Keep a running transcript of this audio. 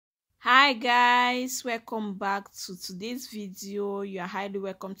Hi guys, welcome back to today's video. You are highly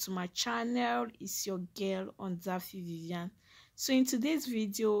welcome to my channel. It's your girl Ondafi Vivian. So in today's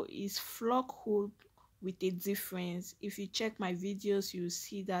video is flock hook with a difference. If you check my videos, you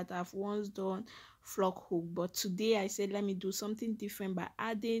see that I've once done flock hook, but today I said let me do something different by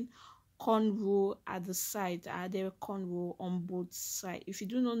adding cornrow at the side. I added cornrow on both sides. If you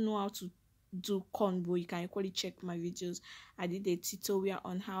do not know how to do cornrow, you can equally check my videos. I did a tutorial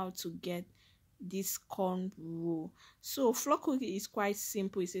on how to get this cornrow. So flock hook is quite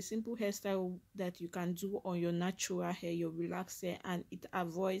simple. It's a simple hairstyle that you can do on your natural hair, your relaxed hair, and it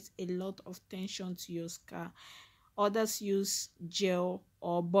avoids a lot of tension to your scalp. Others use gel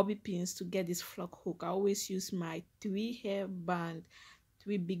or bobby pins to get this flock hook. I always use my three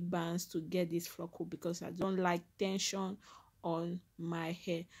big bands to get this flock hook because I don't like tension on my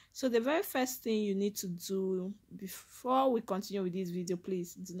hair. So the very first thing you need to do before we continue with this video,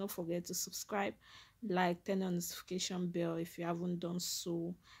 please do not forget to subscribe, like, turn on the notification bell if you haven't done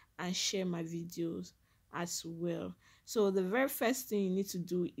so, and share my videos as well. So the very first thing you need to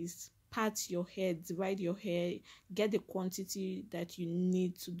do is part your hair, divide your hair, get the quantity that you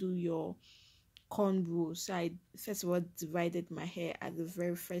need to do your cornrow. So I first of all divided my hair at the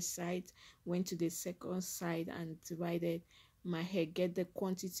very first side, went to the second side and divided my hair, get the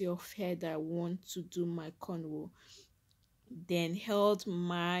quantity of hair that I want to do my cornrow, then held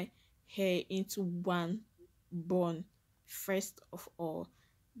my hair into one bun. First of all,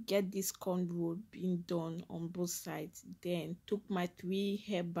 get this cornrow being done on both sides, then took my three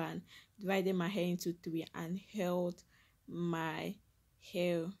hairband, divided my hair into three and held my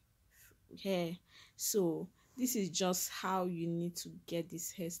hair. So this is just how you need to get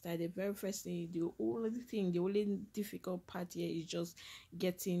this hairstyle. The very first thing you do, the only difficult part here is just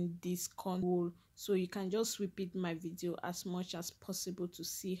getting this cornrow. So you can just repeat my video as much as possible to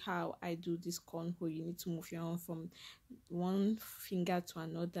see how I do this cornrow. You need to move your arm from one finger to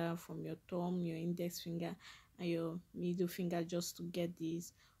another, from your thumb, your index finger and your middle finger, just to get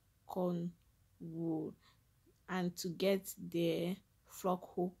this cornrow. And to get the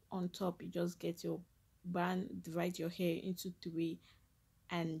flock hook on top, you just get your band, divide your hair into three,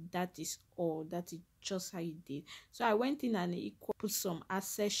 and that is all. That is just how you did. So I went in and put some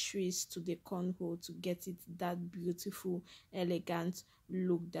accessories to the cornrow to get it that beautiful, elegant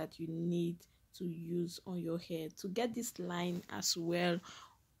look that you need to use on your hair. To get this line as well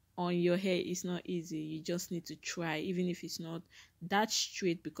on your hair is not easy. You just need to try, even if it's not that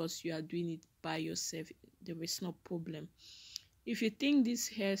straight, because you are doing it by yourself. There is no problem. If you think this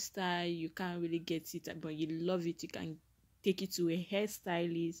hairstyle you can't really get it but you love it, you can take it to a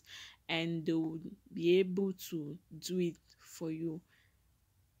hairstylist and they will be able to do it for you.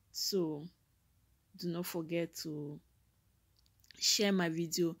 So do not forget to share my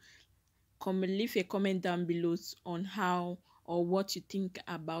video, leave a comment down below on how or what you think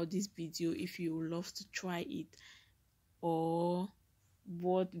about this video, if you would love to try it, or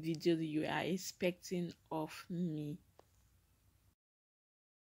what video you are expecting of me.